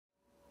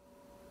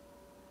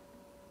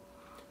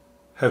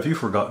Have you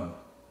forgotten?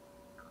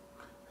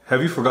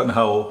 Have you forgotten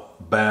how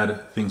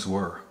bad things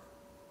were?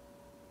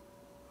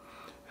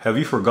 Have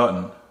you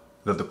forgotten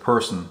that the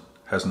person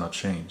has not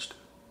changed?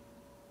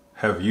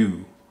 Have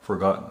you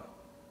forgotten?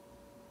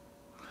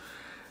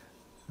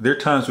 There are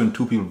times when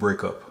two people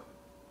break up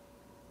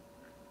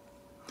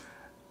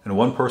and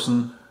one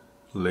person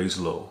lays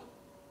low,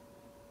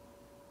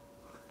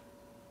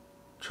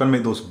 trying to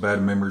make those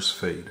bad memories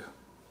fade.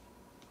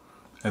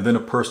 And then a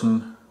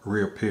person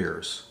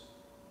reappears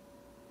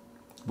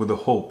with the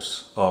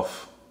hopes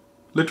of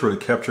literally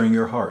capturing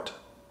your heart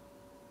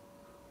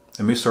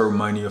and may start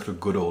reminding you of the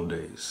good old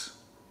days.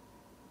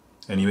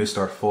 And you may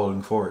start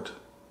falling for it.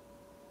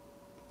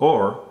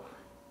 Or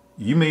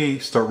you may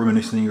start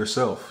reminiscing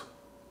yourself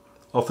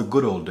of the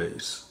good old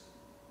days.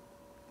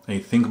 And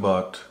you think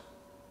about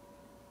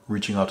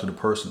reaching out to the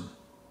person,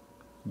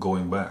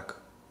 going back.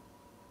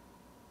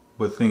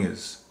 But the thing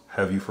is,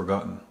 have you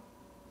forgotten?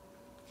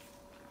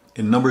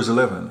 In Numbers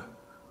 11,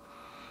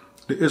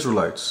 the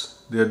Israelites,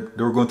 they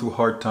were going through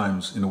hard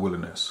times in the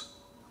wilderness,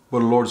 but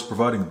the Lord is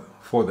providing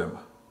for them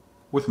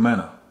with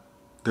manna.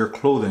 Their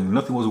clothing,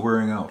 nothing was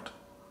wearing out.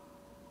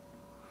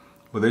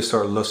 But they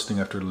started lusting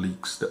after the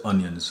leeks, the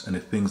onions, and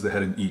the things they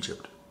had in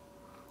Egypt,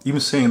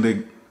 even saying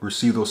they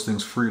received those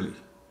things freely.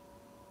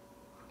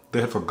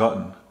 They had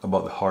forgotten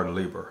about the hard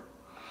labor.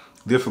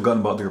 They had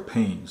forgotten about their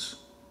pains,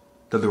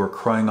 that they were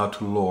crying out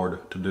to the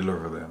Lord to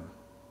deliver them.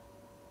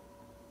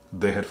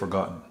 They had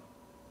forgotten.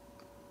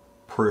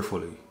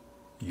 Prayerfully,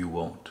 you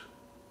won't.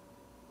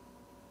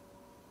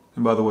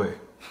 And by the way,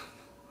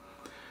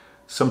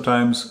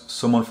 sometimes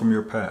someone from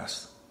your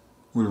past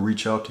will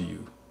reach out to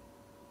you.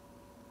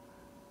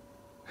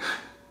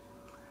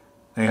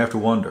 And you have to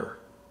wonder,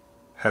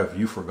 have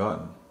you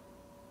forgotten?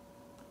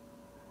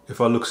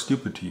 If I look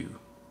stupid to you,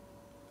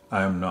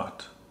 I am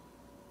not.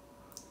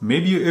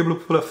 Maybe you're able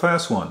to pull a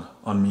fast one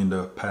on me in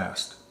the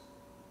past.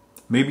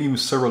 Maybe even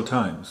several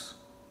times.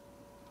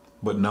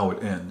 But now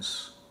it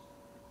ends.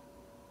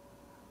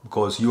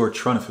 Because you are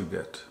trying to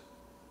forget,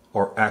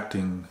 or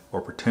acting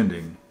or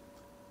pretending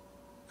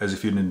as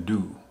if you didn't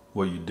do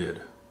what you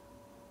did.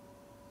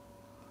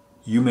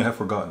 You may have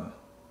forgotten,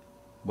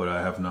 but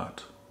I have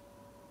not.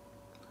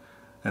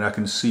 And I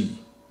can see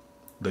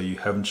that you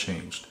haven't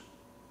changed.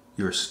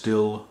 You're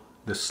still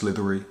the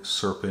slithery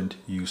serpent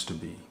you used to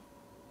be.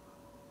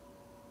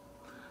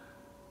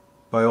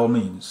 By all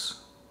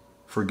means,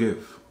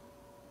 forgive.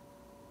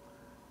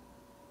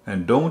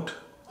 And don't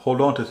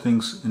hold on to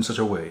things in such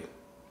a way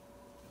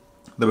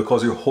that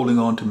because you're holding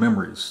on to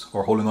memories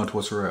or holding on to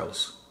whatsoever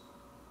else,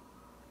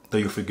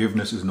 that your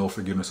forgiveness is no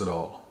forgiveness at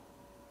all.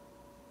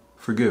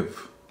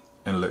 Forgive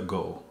and let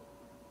go.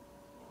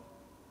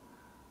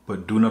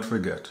 But do not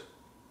forget,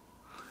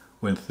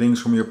 when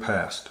things from your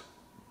past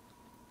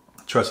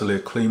try to lay a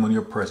claim on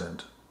your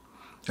present,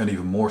 and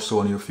even more so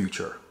on your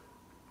future,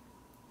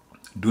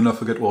 do not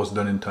forget what was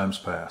done in times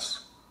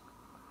past.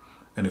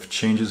 And if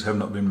changes have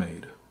not been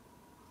made,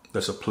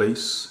 there's a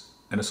place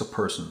and it's a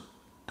person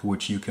to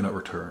which you cannot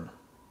return.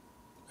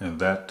 And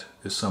that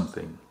is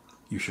something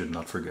you should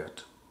not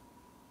forget.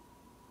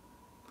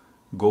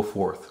 Go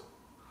forth,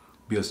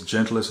 be as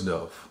gentle as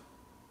dove,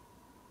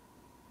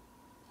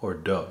 or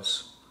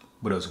doves,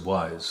 but as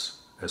wise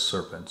as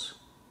serpents.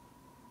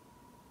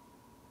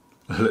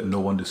 Let no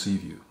one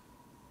deceive you.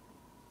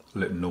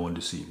 Let no one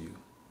deceive you.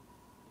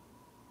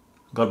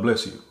 God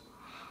bless you,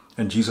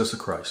 and Jesus the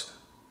Christ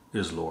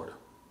is Lord.